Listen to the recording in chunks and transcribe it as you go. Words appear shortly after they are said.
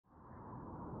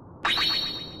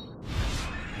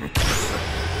In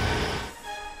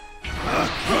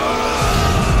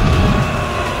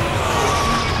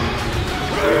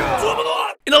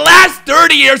the last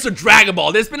 30 years of Dragon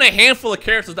Ball, there's been a handful of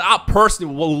characters that I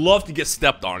personally would love to get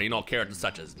stepped on. You know, characters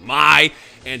such as Mai,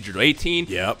 Android 18.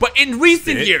 Yep. But in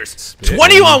recent years,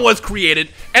 21 was created,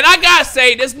 and I gotta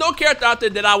say, there's no character out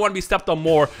there that I want to be stepped on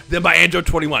more than by Android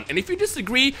 21. And if you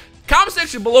disagree, comment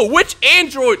section below which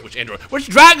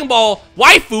Dragon Ball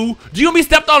waifu do you want to be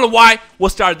stepped on and why? We'll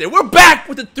start there. We're back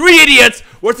with the 3 idiots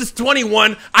versus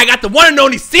 21. I got the one and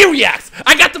only Seriax.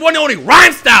 I got the one and only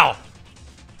Rhymestyle.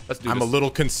 I'm a little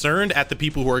concerned at the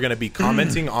people who are going to be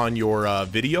commenting on your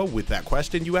video with that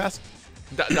question you asked.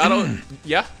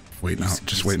 Yeah?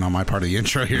 Just waiting on my part of the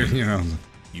intro here, you know.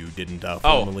 You didn't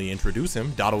formally introduce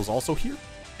him. Dotto's also here.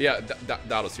 Yeah,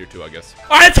 Dotto's here too, I guess.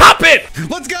 All right, let's hop in!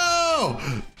 Let's go!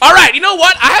 All right, you know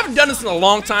what? I haven't done this in a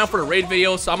long time for a raid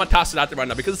video, so I'm going to toss it out there right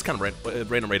now because it's kind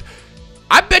of random raid.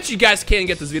 I bet you guys can't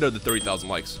get this video to 30,000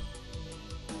 likes.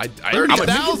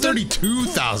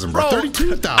 32,000, bro.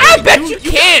 32,000. I bet you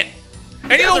can't.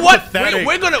 And you know what?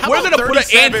 We're gonna put an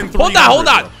ante. Hold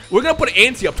on. We're gonna put an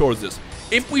ante up towards this.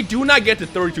 If we do not get to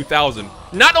 32,000,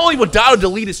 not only will Dotto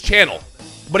delete his channel,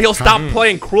 but he'll stop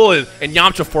playing Krillin and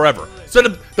Yamcha forever. So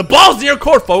the ball's in your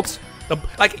court, folks.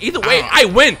 Like either way, I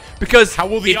win because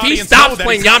if he stops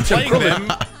playing Yamcha and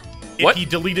Krillin, if he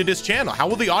deleted his channel, how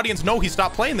will the audience know he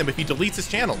stopped playing them if he deletes his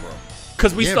channel, bro?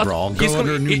 Because we bro, I'll go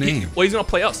under a new name. Well, he's gonna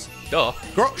play us. Duh.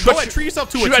 Go ahead, treat yourself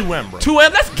to a 2M, bro.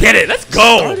 2M, let's get it. Let's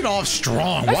go. Started off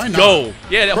strong. Why not? Go.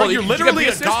 Yeah, bro, you're literally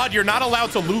a god. You're not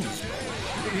allowed to lose.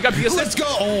 You got the assist. Let's go.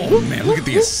 Oh man, look at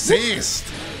the assist.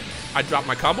 I dropped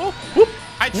my combo. Whoop.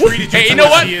 I treated you. Hey, you know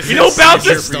what? You know who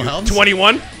bounces?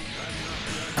 21.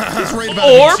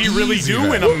 Or she really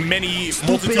do in a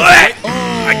multitude of ways.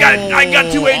 I got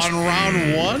 2H on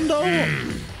round 1 though.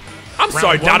 I'm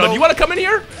sorry, Dotto. Do you want to come in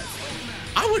here?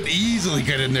 I would easily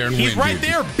get in there and win. He's right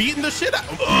there beating the shit out.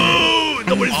 Oh,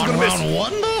 nobody's gonna miss. Round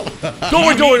 1 though. Don't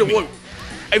worry.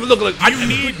 Hey, look. You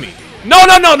need me. No.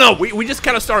 We just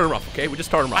kind of started rough, okay? We just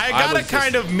started rough. I gotta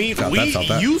kind of mean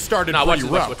you started pretty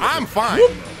rough. I'm fine.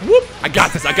 Whoop. I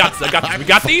got this. We got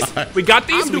these.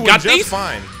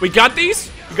 We got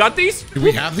these. Do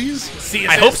we have these? C assist.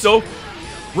 I hope so.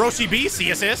 Roshi B,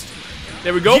 C assist.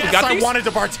 There we go. Yes, we got these. I wanted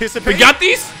to participate. We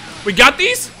got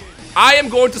these. I am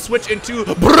going to switch into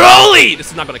Broly.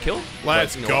 This is not gonna kill.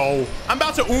 Let's go. I'm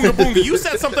about to oonga boonga. You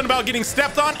said something about getting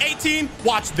stepped on. 18.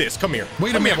 Watch this. Come here.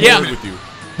 Wait a minute. With you.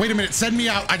 Wait a minute. Send me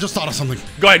out. I just thought of something.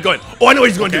 Go ahead. Oh, I know what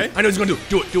he's going to do.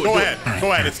 Do it. Go ahead.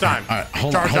 It's time. All right.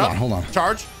 Hold on.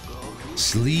 Charge.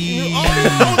 Sleep.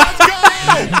 Oh, let's go.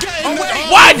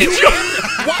 Why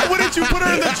wouldn't you put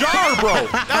her in the jar, bro?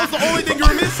 That was the only thing you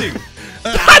were missing.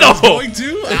 I don't know.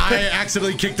 I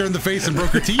accidentally kicked her in the face and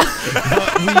broke her teeth,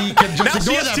 but we can just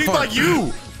ignore that teeth part. like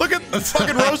you. Look at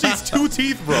fucking Roshi's 2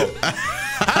 teeth, bro.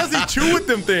 How does he chew with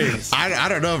them things? I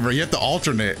don't know, bro. You have to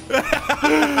alternate.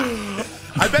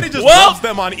 I bet he just rubs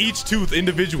them on each tooth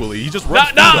individually. He just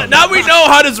rubs now we know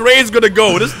how this raid's gonna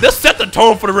go. This set the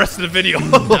tone for the rest of the video.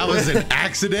 That was an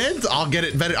accident. I'll get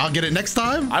it next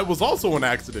time. I was also an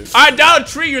accident. All right,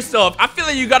 Dotto, treat yourself. I feel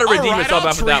like you gotta redeem yourself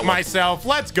after that one. Myself.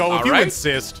 Let's go if you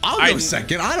insist. I'll go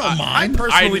second. I don't mind. I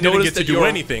personally didn't get to do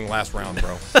anything last round,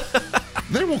 bro.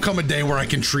 There will come a day where I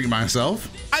can treat myself.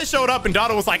 I showed up and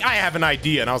Dotto was like, I have an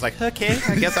idea. And I was like, okay,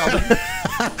 I guess I'll do it.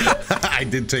 I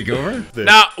did take over.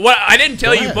 Now, what I didn't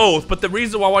tell you both, but the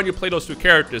reason why I wanted you to play those 2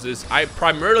 characters is I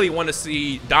primarily want to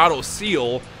see Dotto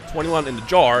seal 21 in the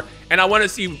jar, and I want to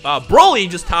see Broly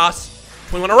just toss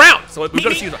 21 around. So we're going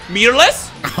to see meterless.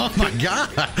 Oh my god.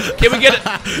 Can we get it?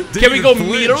 Can we go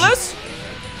meterless?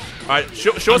 All right,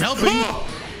 show us.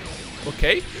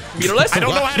 Okay, meterless. I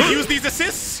don't know how to use these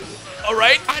assists. All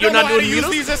right, you're not doing use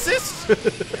these assists.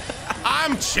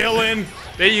 I'm chilling.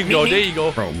 There you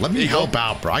go. Bro, let me help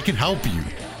out, bro. I can help you.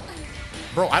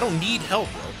 Bro, I don't need help,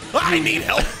 bro. I need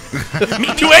help.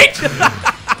 Me too, H.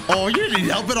 Oh, you didn't need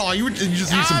help at all. You just need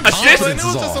some assist. It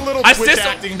was just a little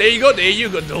acting. There you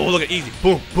go. Oh, look at easy.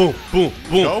 Boom. Go.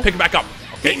 Pick it back up.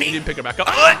 Okay, you didn't pick it back up.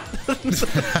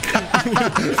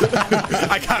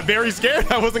 I got very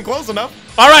scared. I wasn't close enough.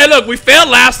 All right, look, we failed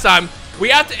last time. We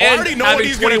have to end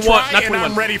having 21, not 21.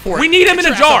 I'm ready for it. We need him in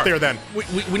a jar. There, then.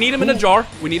 We need him in a jar.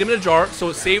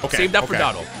 So save that for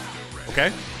Dotto.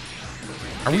 Okay.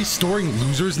 Are we storing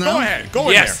losers now? Go ahead. Go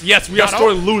in there. Yes, we are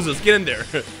storing losers. Get in there.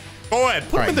 Go ahead.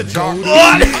 Put him in the jar.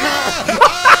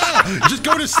 Just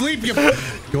go to sleep.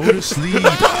 Go to sleep.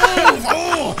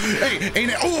 Hey,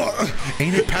 ain't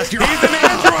it past your... He's an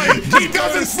android. He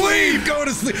doesn't sleep. Go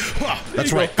to sleep.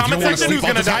 That's right. Comment section who's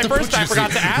going to die first. I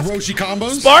forgot to ask. Roshi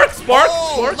combos. Spark.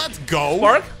 Let's go.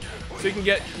 Spark. so you can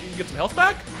get some health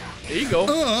back. There you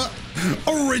go.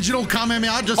 Original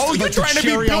Kamehameha, just you're like trying to be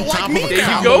cherry on built top like me. of a There you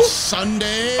combo go.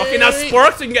 Sunday. Okay, now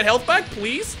Spark, so you can get health back,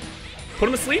 please. Put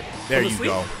him to sleep. There you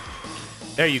go.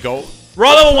 There you go.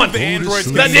 Raw level 1. The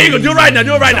androids. There you go. Do it right now.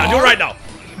 Do it right now. Do it right now.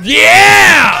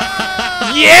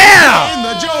 Yeah! Yeah! In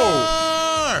the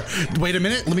jar. Wait a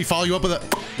minute. Let me follow you up with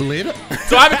a lid.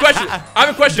 So I have a question. I have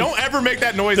a question. Don't ever make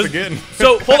that noise again.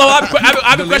 So hold on.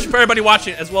 I have a question for everybody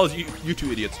watching, as well as you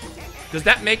two idiots. Does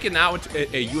that make it now into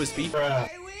a USB? I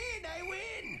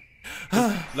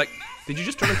win. Like, did you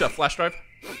just turn into a flash drive?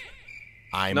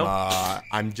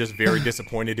 I'm just very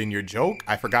disappointed in your joke.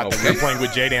 I forgot that we're playing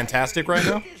with Jade Antastic right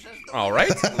now. All right.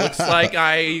 Looks like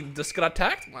I just got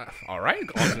attacked. All right.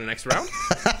 On to the next round.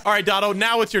 All right, Dotto.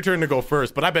 Now it's your turn to go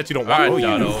first, but I bet you don't want to.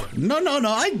 Dotto. No.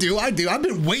 I do. I've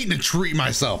been waiting to treat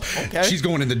myself. Okay. She's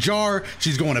going in the jar.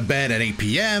 She's going to bed at 8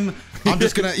 p.m. I'm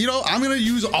just gonna, I'm gonna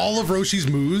use all of Roshi's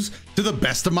moves to the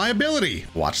best of my ability.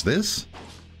 Watch this.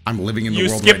 I'm living in the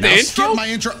world right now. You skip the intro? Skip my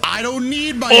intro. I don't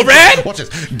need my Red? intro. Watch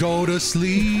this. Go to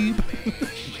sleep.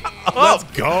 Let's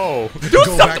go. Do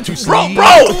Go back something, to bro. sleep. No,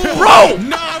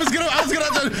 I was gonna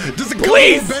just a couple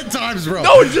Please. of bedtimes, bro.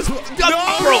 No, just Bro,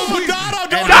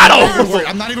 Dotto.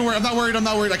 I'm not even worried. I'm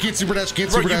not worried. I can't super dash.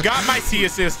 Bro, you got my C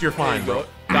assist. You're fine, bro.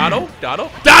 Dotto.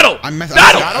 Dotto,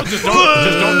 just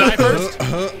don't die first.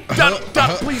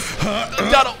 Dotto, please.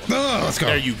 Dotto. Let's go.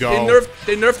 There you go.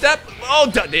 They nerfed that. Oh,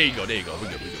 there you go. We're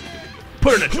good.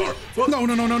 Put her in a jar. No.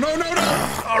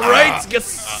 All right.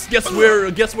 Guess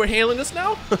we're handling this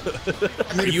now.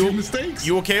 I made a few mistakes.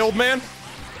 You okay, old man?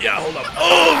 Yeah, hold up.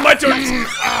 Oh, my turn.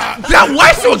 That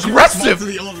wife's so aggressive.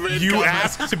 You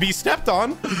asked to be stepped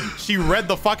on. She read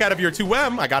the fuck out of your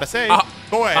 2M. I gotta say.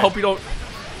 Go ahead. I hope you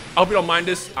don't mind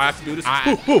this. I have to do this.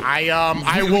 I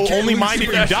will only mind if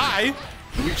you die.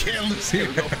 We can't lose here.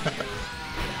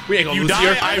 We ain't gonna You lose die,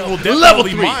 here. I will definitely Level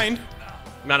 3. mind.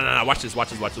 No. Watch this. Watch.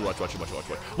 Why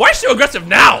is she so aggressive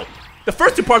now? The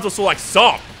first two parts were so like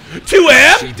soft.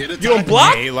 2M. You don't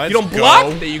block. Hey, you don't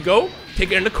block. There you go.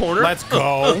 Take it in the corner. Let's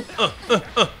go.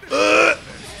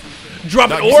 Drop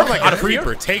No, an you orb sound like out a of here.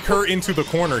 creeper. Take her into the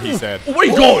corner, he said. Where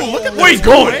you going? look at Where you this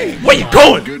going? 2H. Where you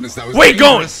going? Goodness, that was Where you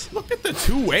going? dangerous. Look at the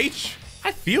 2H.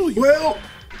 I feel you. Well,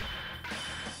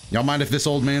 y'all mind if this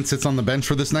old man sits on the bench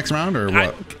for this next round or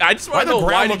what? I just Why want to the know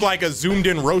ground why. look like a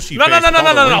zoomed-in Roshi No. face with all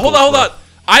the wrinkles, Hold on. bro?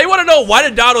 I want to know why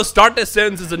did Dotto start that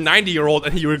sentence as a 90-year-old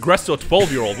and he regressed to a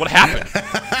 12-year-old? What happened?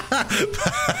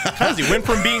 Because he went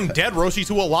from being dead Roshi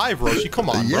to alive Roshi. Come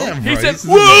on, bro. Yeah, He bro. said, This is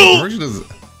 "Woo!" the version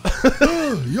of-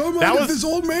 Y'all mind That if was- this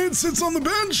old man sits on the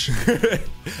bench?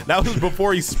 That was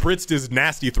before he spritzed his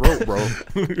nasty throat, bro.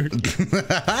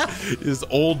 His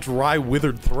old, dry,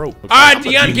 withered throat. All right,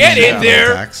 Dion, get in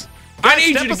there. Attacks. I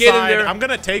need you to get in there. I'm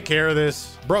gonna take care of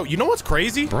this. Bro, you know what's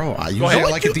crazy? Bro, I ahead. usually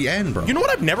like at the end, bro. You know what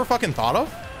I've never fucking thought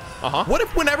of? What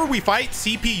if whenever we fight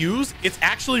CPUs, it's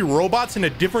actually robots in a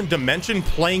different dimension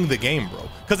playing the game, bro?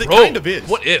 Because it kind of is.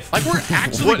 What if? Like, we're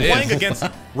actually What if? playing against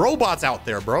robots out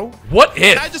there, bro. What if?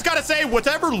 And I just gotta say,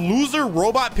 whatever loser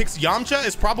robot picks Yamcha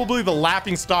is probably the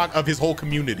laughing stock of his whole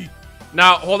community.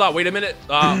 Now, hold on, wait a minute.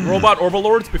 Robot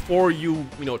overlords, before you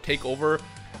take over,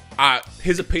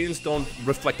 his opinions don't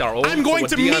reflect our own. I'm going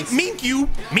So to what mink you.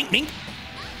 Mink.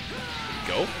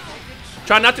 Go.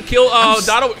 Try not to kill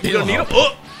Dotto. You don't need him.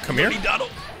 Oh, Come you here. don't need Dotto.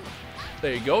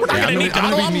 There you go. not I'm gonna gonna, need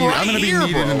I'm gonna Dotto. be needed. I'm I'm gonna be right here,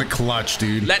 needed bro. in the clutch,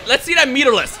 dude. Let's see that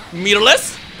meterless.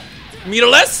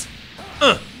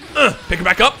 Pick her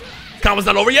back up. Combo's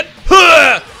not over yet.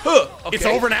 Okay. It's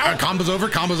over now. Combo's over.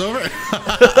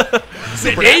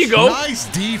 There you go. Nice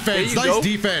defense. There you go.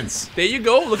 Defense. There you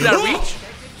go. Look at that reach.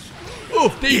 Oh,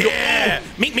 there you Yeah. go.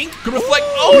 Mink. Good reflect.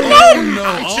 Oh no! no.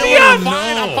 I'm Oh, chilling. I'm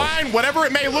fine. no. I'm fine. Whatever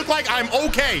it may look like, I'm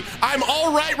okay. I'm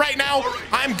all right now.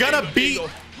 I'm gonna beat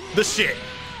the shit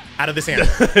out of this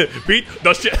animal. Beat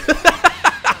the shit.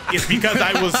 It's because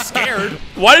I was scared.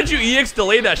 Why did you EX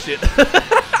delay that shit?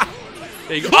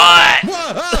 There you go.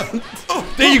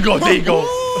 Oh, there you go.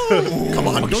 Come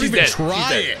on, don't She's even dead.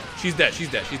 try it. She's dead.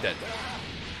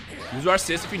 Use our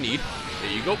assist if you need.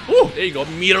 There you go. Ooh, there you go.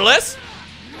 Meterless.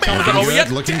 Combo's not over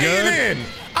yet. Looking good. David,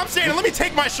 I'm saying, let me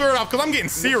take my shirt off because I'm getting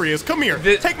serious. Come here.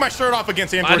 Take my shirt off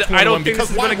against Android 21 I don't think because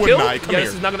this is why gonna wouldn't kill. I? Come Yeah, here.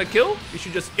 this is not gonna kill. You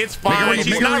should just. It's fine. read,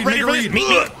 She's make not her ready for read, this. make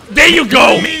her Mink. There you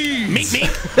go.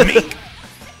 Mink.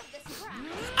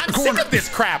 I'm sick of this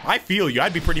crap. I feel you.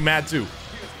 I'd be pretty mad too.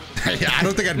 Yeah, I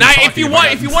don't think I'd be Now, talking if you about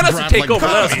want us to draft take like over,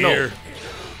 that. let us know. Here.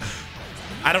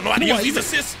 I don't know how to Well, use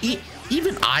these even- assists.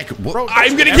 Even I could. Bro,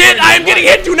 I'm getting hit. I'm getting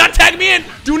hit. Do not tag me in.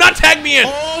 Do not tag me in.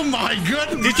 Oh my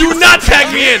goodness! Do not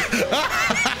tag me in.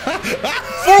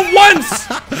 For once.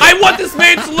 I want this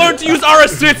man to learn to use our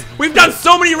assists. We've done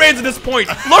so many raids at this point.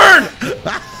 Learn.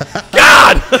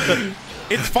 God.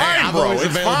 It's fine, bro.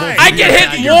 It's fine. I get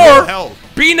hit more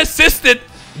being assisted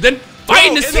than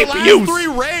fighting the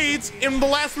CPUs. In the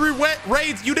last three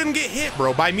raids, you didn't get hit,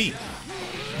 bro, by me.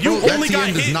 You only got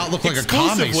hit. Does not look like a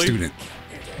Kame student.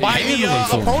 By the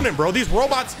opponent, bro. These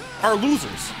robots are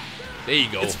losers. There you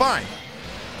go. It's fine.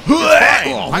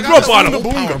 I got the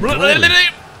boom.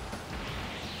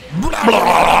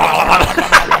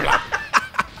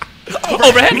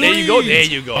 Overhead. There you go. There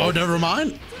you go. Oh, never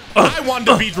mind. I wanted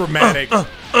to be dramatic.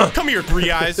 Come here, Three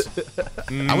Eyes.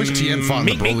 I wish Tien fought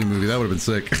in the Broly movie. That would have been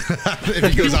sick.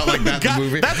 If he goes out like that in the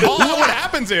movie. That's all that would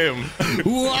happen to him.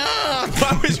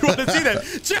 I wish you would have seen that.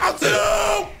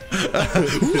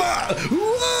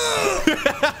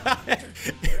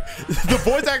 The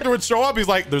voice actor would show up. He's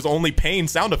like, "There's only pain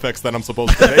sound effects that I'm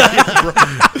supposed to make."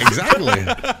 Exactly.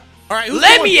 All right,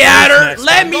 let me at her.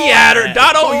 Let me at her.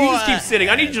 Dotto, you just keep sitting.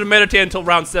 I need you to meditate until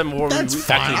round 7 before That's we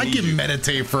fine. actually I can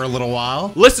meditate for a little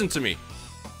while. Listen to me.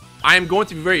 I am going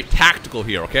to be very tactical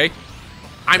here, okay?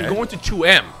 I'm going to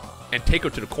 2M and take her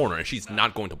to the corner, and she's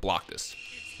not going to block this.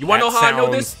 You want to know how I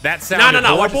know this? That sounded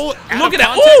horrible. Look at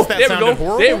that. Oh, there we go.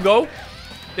 There we go.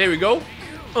 There we go.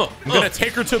 I'm going to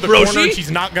take her to the corner, and she's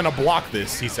not going to block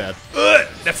this, he said.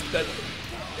 That's...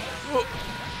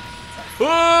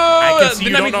 I can see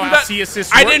you don't know how C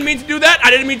assists work. I didn't mean to do that.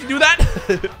 I didn't mean to do that.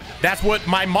 That's what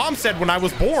my mom said when I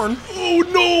was born. Oh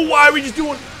no! Why are we just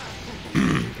doing?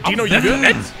 Dino, you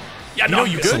good? Yeah, no,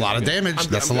 you good. That's a lot of damage.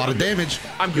 That's a lot of damage.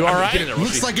 I'm you all right?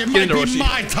 Looks like it might be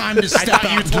my time to step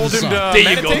out. You told him to There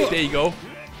you go. There you go.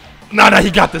 No,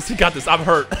 he got this. He got this. I'm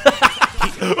hurt.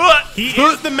 He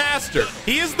is the master.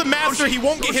 He is the master. He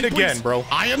won't get hit again, bro.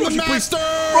 I am the master.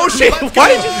 Roshi, why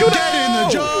did you do that? Get in the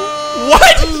jar.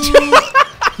 What?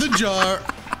 The jar.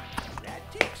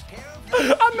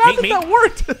 I'm mad that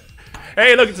worked.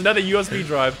 Hey, look, it's another USB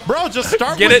drive. Bro, just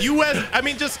start with USB. I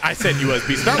mean, I said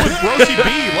USB. Start with Roshi B.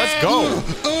 Let's go.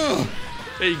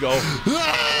 There you go.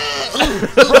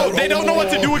 Bro, they don't know what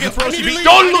to do against Roshi B.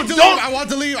 Don't. I want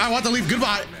to leave. I want to leave.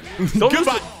 Goodbye.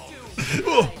 Goodbye.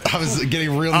 I was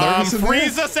getting real nervous.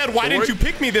 Frieza said, "Why didn't you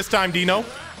pick me this time, Dino?"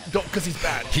 Because he's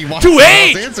bad. He wants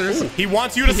answers. He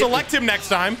wants you to select him next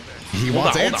time. He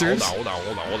wants answers. Hold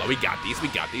on. We got these.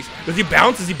 Does he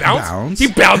bounce? Does he bounce? He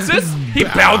bounces. He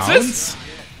bounces.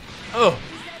 Oh.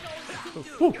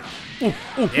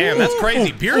 Damn, that's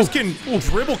crazy. Beers can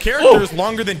dribble characters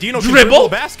longer than Dino can dribble a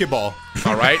basketball.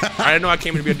 All right. I didn't know I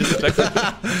came here to be a disrespectful.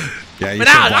 Yeah, but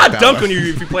I'll dunk on you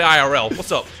if you play IRL.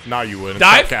 What's up? No, you wouldn't.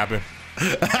 Dive? Stop capping.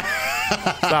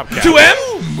 Stop capping. 2M?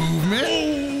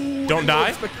 Movement. Don't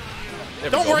die.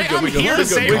 Don't worry, I'm here to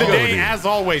save the day. As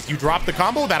always, you dropped the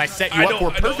combo that I set you up for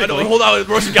perfectly. Hold on,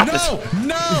 Roshi got this.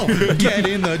 No, get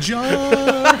in the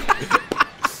jar.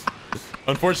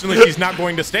 Unfortunately, she's not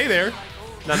going to stay there.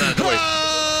 No, don't worry.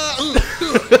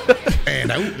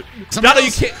 And out. Dotto,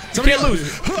 you can't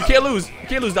lose. You can't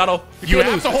lose, Dotto. You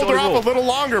have to hold her off a little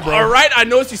longer, bro. All right, I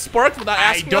noticed you sparked without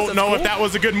asking. I don't know if that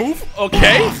was a good move.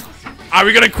 Okay. Are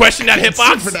we gonna question that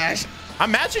hitbox?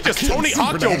 Imagine just Tony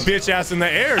Hawk'd bitch ass in the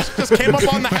air. She just came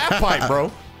up on the half pipe,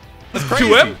 bro. That's crazy.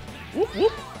 2M? Whoop,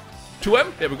 whoop.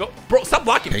 2M? There we go. Bro, stop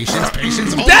blocking.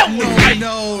 Patience.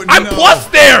 Oh, I'm plus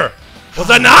there. Was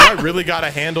I not? I really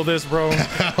gotta handle this, bro.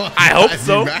 I hope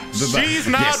so. She's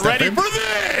not ready for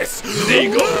this. There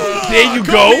you go. There you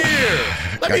go.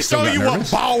 Let me show you what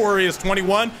Power is,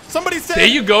 21. Somebody said there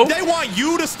you go. They want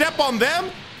you to step on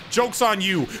them. Joke's on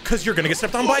you, because you're going to get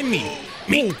stepped on by me.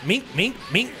 Mink.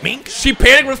 She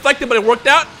panic reflected, but it worked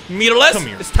out. Meterless. Come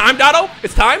here. It's time, Dotto.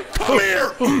 It's time. Come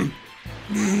here.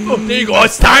 Oh, there you go.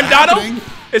 It's time, Dotto.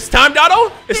 It's time,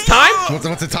 Dotto. It's time.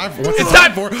 What's the time for? It's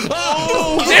time for?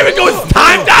 Oh, there we go. It's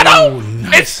time, Dotto. Oh,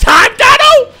 nice. It's time,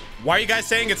 Dotto. Why are you guys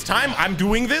saying it's time? I'm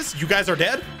doing this. You guys are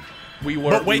dead. We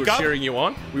were cheering you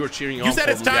on. We were cheering you on. You said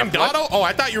it's time, Dotto? Oh,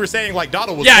 I thought you were saying like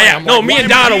Dotto was Yeah. I'm No, like, me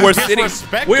and Dotto were sitting.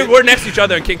 We're We're next to each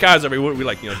other in King Kaiser. We're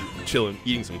like, chilling,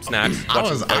 eating some snacks. I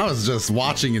was just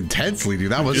watching intensely,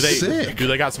 dude. That was sick. Do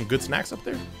they got some good snacks up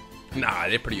there? Nah,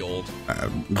 they're pretty old.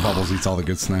 Bubbles eats all the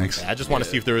good snacks. I just want to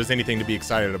see if there was anything to be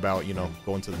excited about,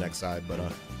 going to the next side. But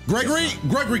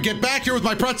Gregory, get back here with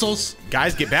my pretzels.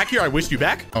 Guys, get back here. I wished you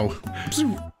back. Oh.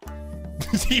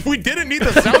 We didn't need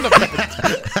the sound effect.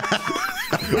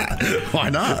 Why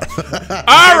not?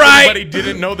 All right. Everybody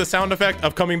didn't know the sound effect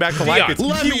of coming back to life. It's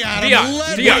Let me at him.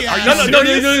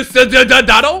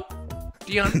 Dotto?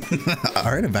 Dion.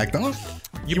 All right, I backed off.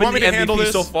 You've been the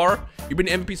MVP so far. You've been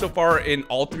MVP so far in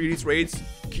all 3 of these raids.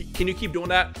 Can you keep doing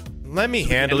that? Let me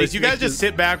handle this. You guys just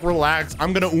sit back, relax.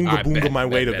 I'm gonna oonga boonga my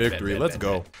way to victory. Let's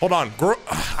go. Hold on.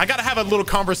 I gotta have a little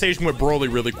conversation with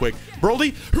Broly really quick.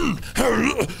 Broly?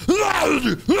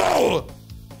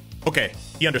 Okay,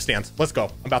 he understands. Let's go.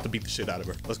 I'm about to beat the shit out of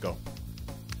her. Let's go.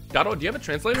 Gato, do you have a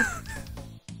translator?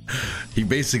 He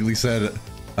basically said,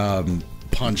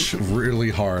 punch really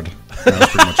hard. That was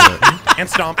pretty much it.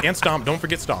 And stomp. Don't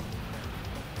forget stomp.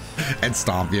 And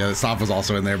stomp. Yeah, stomp was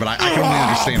also in there, but I can only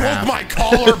understand half. My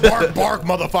collar, bark,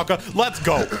 motherfucker. Let's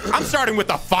go. I'm starting with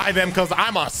the 5M because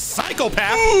I'm a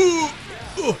psychopath.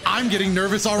 I'm getting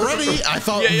nervous already. I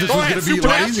thought this was going to be a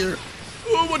lot easier.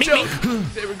 Oh, watch out.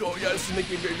 There we go. Yeah, this is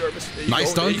making me very nervous.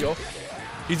 Nice dunk. There you go.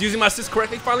 He's using my assist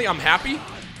correctly finally. I'm happy.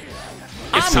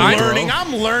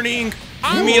 I'm learning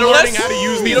how to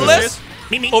use these assists.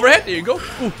 Overhead. There you go.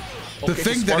 Ooh. The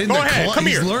thing that in the club,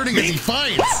 he's learning as he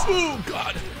fights. Oh,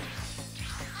 God.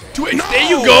 Twitch. No. There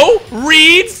you go.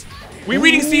 Reads. We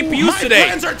reading CPUs today. My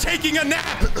friends are taking a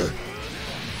nap.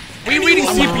 We reading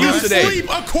CPUs today. Sleep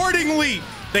accordingly.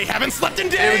 They haven't slept in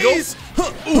days.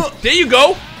 There you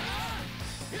go.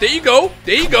 There you go.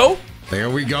 There you go. There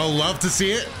we go. Love to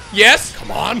see it. Yes.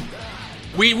 Come on.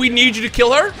 We need you to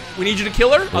kill her. We need you to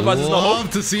kill her. Otherwise, there's no hope.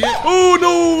 Love to see it. Oh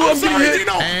no! I'm sorry,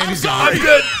 Dino. I'm sorry. I'm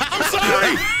good. I'm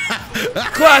sorry.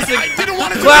 Classic. I didn't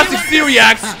want to. Classic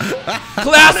Syriax.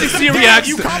 Classic Syriax.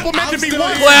 You complimented me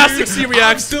once. Classic Syriax.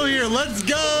 I'm still here. Let's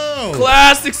go.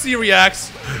 Classic Syriax.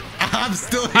 I'm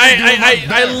still here.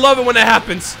 I love it when that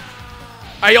happens.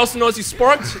 I also noticed you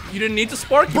sparked. You didn't need to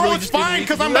spark. You Bro, really it's just didn't fine need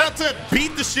to because do I'm that. about to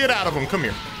beat the shit out of him. Come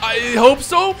here. I hope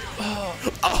so.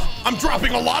 I'm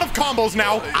dropping a lot of combos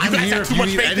now. I'm you guys here have if too you much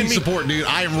need faith any in me. support, dude.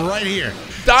 I am right here.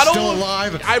 Donald, still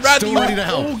alive. I'd rather still ready to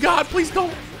help. Oh God, please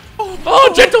don't.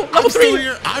 Oh, gentle. Level 3. Still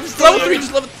here. I'm still level 3.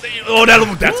 Just level 3. Oh,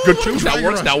 that's good too. That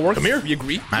works. That works. Come here. We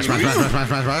agree.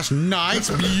 Smash. Nice.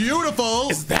 Beautiful.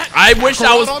 Is that? I wish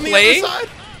I was on the playing. other side?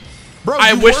 Bro,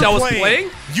 I you wish were I was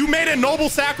playing. You made a noble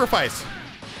sacrifice.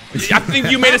 I think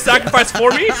you made a sacrifice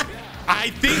for me. I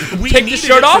think we Take the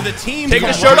shirt off. The team Take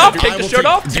the shirt off. Take the shirt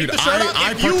off. Dude, Take the shirt off.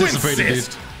 I If you participated,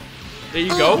 insist. dude. There you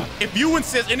go. If you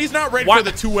insist, and he's not ready Why- for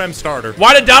the 2M starter.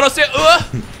 Why did Dado say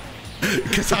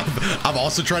Because I'm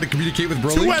also trying to communicate with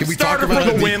Broly. 2M Can we talk starter about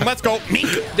for the win. Let's go. Mink.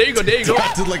 There you go. There you go.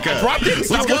 Dropped it like a, Dropped it.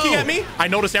 Stop Let's looking go. at me. I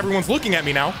noticed everyone's looking at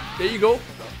me now. There you go.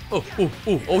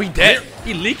 Oh, he dead.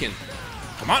 He leaking.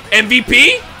 Come on.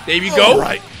 MVP. There you go. All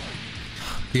right.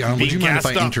 Yeah, would you mind if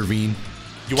gassed I up. intervene?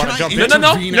 You want to jump No, in? no,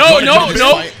 no. Intervene No, and no, let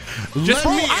no. me fight? Just-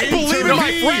 Let me I believe in my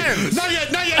intervene. friends. Not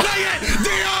yet.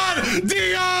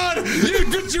 Dion, you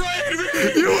betrayed me.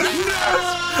 You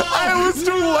I was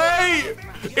too late.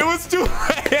 It was too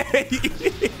late.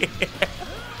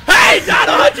 Hey,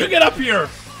 Dado, how'd you get up here?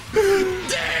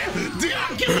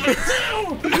 Dion, give me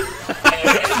two.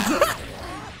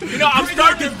 You know, I'm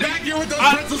starting to back here with those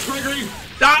I- pretzels, Gregory.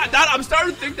 I'm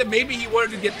starting to think that maybe he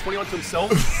wanted to get 21 to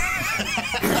himself.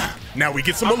 Now we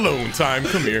get some alone time.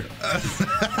 Come here.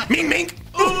 Mink.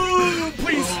 Oh,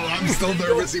 please. Oh, I'm still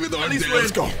nervous even though I'm dead.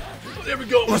 Let's go. There we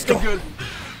go. Let's go. Good.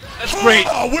 That's great.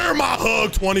 Oh, where my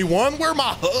hug, 21? Where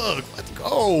my hug? Let's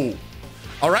go.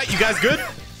 All right, you guys good?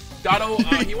 Dado,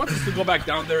 he wants us to go back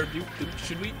down there.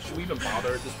 Should we even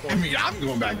bother at this point? I mean, I'm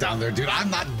going back down there, dude.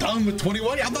 I'm not done with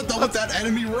 21. I'm not done with that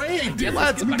enemy raid, dude.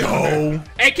 Let's go.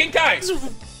 Hey, King Kai.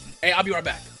 Hey, I'll be right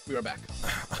back.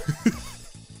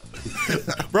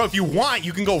 Bro, if you want,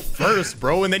 you can go first,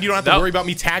 bro, and then you don't have to worry about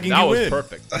me tagging That you was in.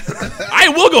 perfect. I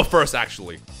will go first,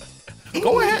 actually.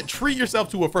 Go ahead, treat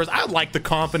yourself to a first. I like the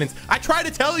confidence. I try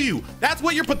to tell you, that's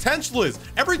what your potential is.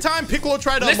 Every time Piccolo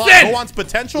tried to unlock Gohan's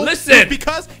potential, it's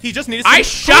because he just needed some I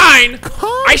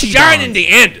shine in the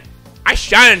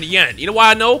end. You know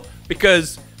why I know?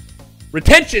 Because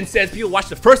retention says people watch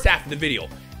the first half of the video.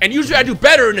 And usually I do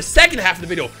better in the second half of the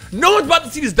video. No one's about to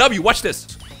see this W. Watch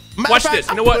this. Watch this.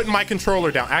 You know what? I'm putting my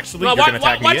controller down. Actually, No, you're going to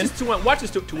tag me in. Watch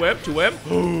this to him.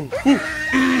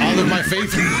 All of my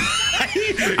faith.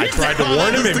 I tried to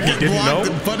warn him and he didn't know.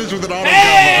 Punished with an auto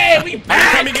Hey, we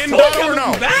back. coming in, Dado, or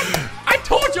no? I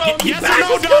told you I would be Yes back.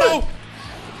 or no, Dado?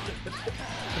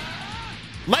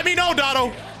 Let me know,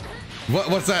 Dado.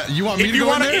 What's that? You want me If to you go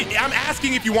want in to, there? I'm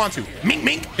asking if you want to.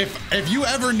 Mink. If you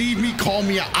ever need me, call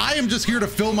me out. I am just here to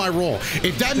fill my role.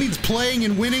 If that means playing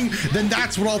and winning, then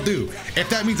that's what I'll do. If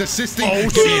that means assisting, Oh,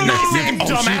 give me a nice shit, name.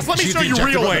 dumbass. Let me she's show the you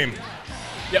ejector real button. aim.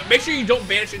 Yeah, make sure you don't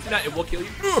vanish into that. It will kill you.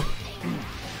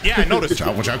 Yeah, I noticed.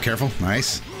 Watch out, careful.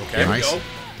 Nice. Okay. Nice.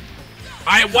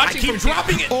 I am watching I keep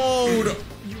dropping it. Oh, no.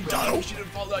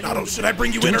 Dotto, should I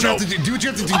bring you in or no? Do what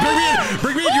you have to do.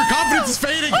 Bring me in. Your confidence is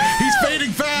fading. He's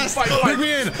fading fast. Bring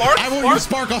me in. I won't use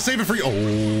Spark. I'll save it for you.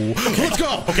 Oh, let's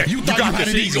go. Okay, you thought you had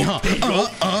it easy, huh?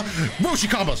 Roshi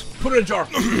combos. Put it in a jar.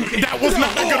 That was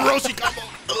not a good Roshi combo.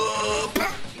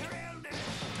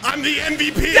 I'm the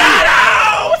MVP.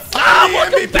 Dotto! Stop!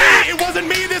 Welcome back. It wasn't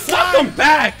me this time. Welcome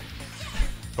back.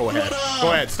 Go ahead.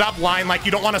 Go ahead. Stop lying like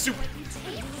you don't want to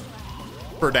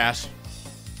super dash.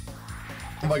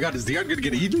 Oh my God, is Dion gonna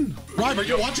get eaten? Rhyme, are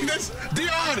you watching this?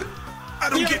 Dion! I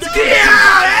don't get Dion!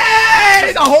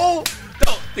 Hey!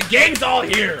 The gang's all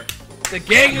here. The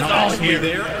gang is all here.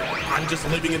 There. I'm just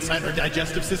living inside her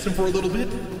digestive system for a little bit.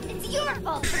 It's your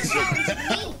fault.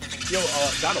 Yo,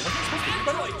 Dotto, what's supposed to be?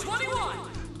 Android 21.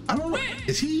 I don't know.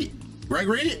 Is he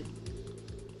Gregory?